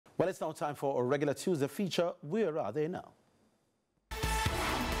Well, it's now time for a regular Tuesday feature. Where are they now?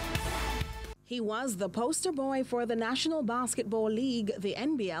 He was the poster boy for the National Basketball League, the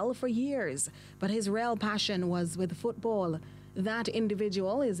NBL, for years, but his real passion was with football. That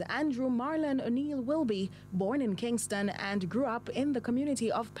individual is Andrew Marlon O'Neill Wilby, born in Kingston and grew up in the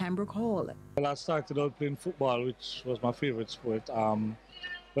community of Pembroke Hall. Well, I started out playing football, which was my favorite sport. Well,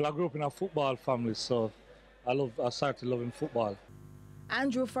 I grew up in a football family, so I started loving football.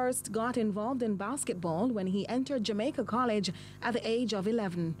 Andrew first got involved in basketball when he entered Jamaica College at the age of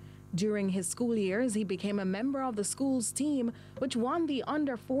 11. During his school years, he became a member of the school's team, which won the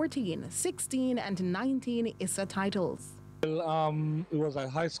under 14, 16, and 19 ISA titles. Well, it was at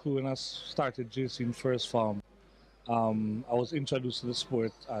high school when I started JC in first form. I was introduced to the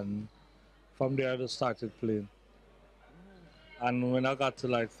sport, and from there I just started playing. And when I got to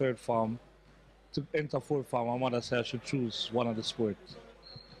like third form, to enter fourth form, my mother said I should choose one of the sports.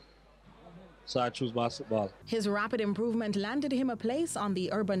 So I chose basketball. His rapid improvement landed him a place on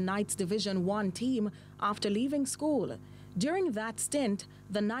the Urban Knights Division 1 team after leaving school. During that stint,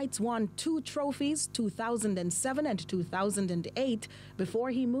 the Knights won 2 trophies, 2007 and 2008, before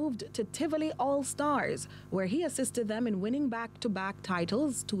he moved to Tivoli All-Stars, where he assisted them in winning back-to-back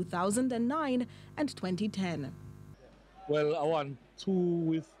titles 2009 and 2010. Well, I won 2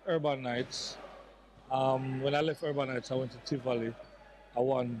 with Urban Knights. When I left Urban Knights, I went to Tivoli. I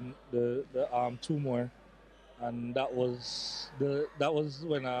won the 2 more, and that was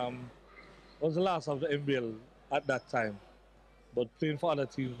when was the last of the NBL at that time. But playing for other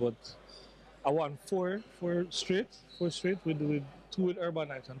teams, but I won 4 straight with 2 with Urban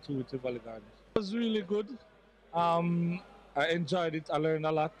Knights and 2 with Tivoli Gardens. It was really good. I enjoyed it. I learned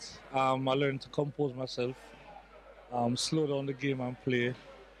a lot. I learned to compose myself, slow down the game and play,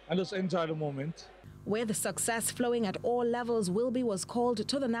 and just enjoy the moment. With success flowing at all levels, Wilby was called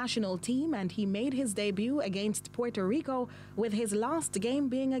to the national team and he made his debut against Puerto Rico, with his last game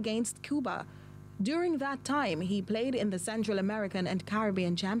being against Cuba. During that time, he played in the Central American and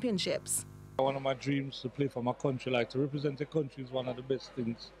Caribbean Championships. One of my dreams to play for my country, like to represent the country, is one of the best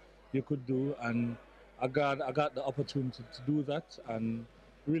things you could do, and I got the opportunity to do that, and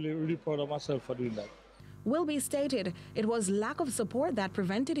really proud of myself for doing that. Wilby stated it was lack of support that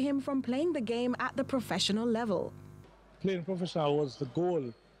prevented him from playing the game at the professional level. Playing professional was the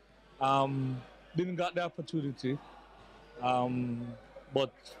goal. Didn't get the opportunity,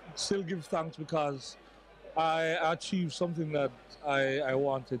 but still give thanks because I achieved something that I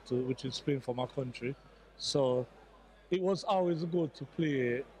wanted to, which is playing for my country. So it was always a goal to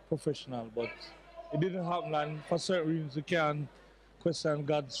play professional, but it didn't happen, and for certain reasons you can't question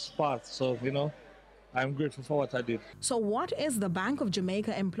God's path. So, you know, I'm grateful for what I did. So what is the Bank of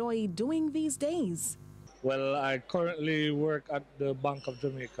Jamaica employee doing these days? Well, I currently work at the Bank of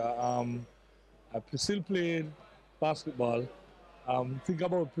Jamaica. I still play basketball. Think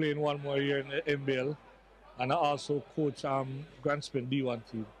about playing 1 more year in the NBL. And I also coach Grand Spin D1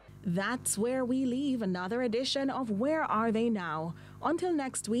 team. That's where we leave another edition of Where Are They Now? Until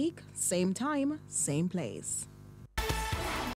next week, same time, same place.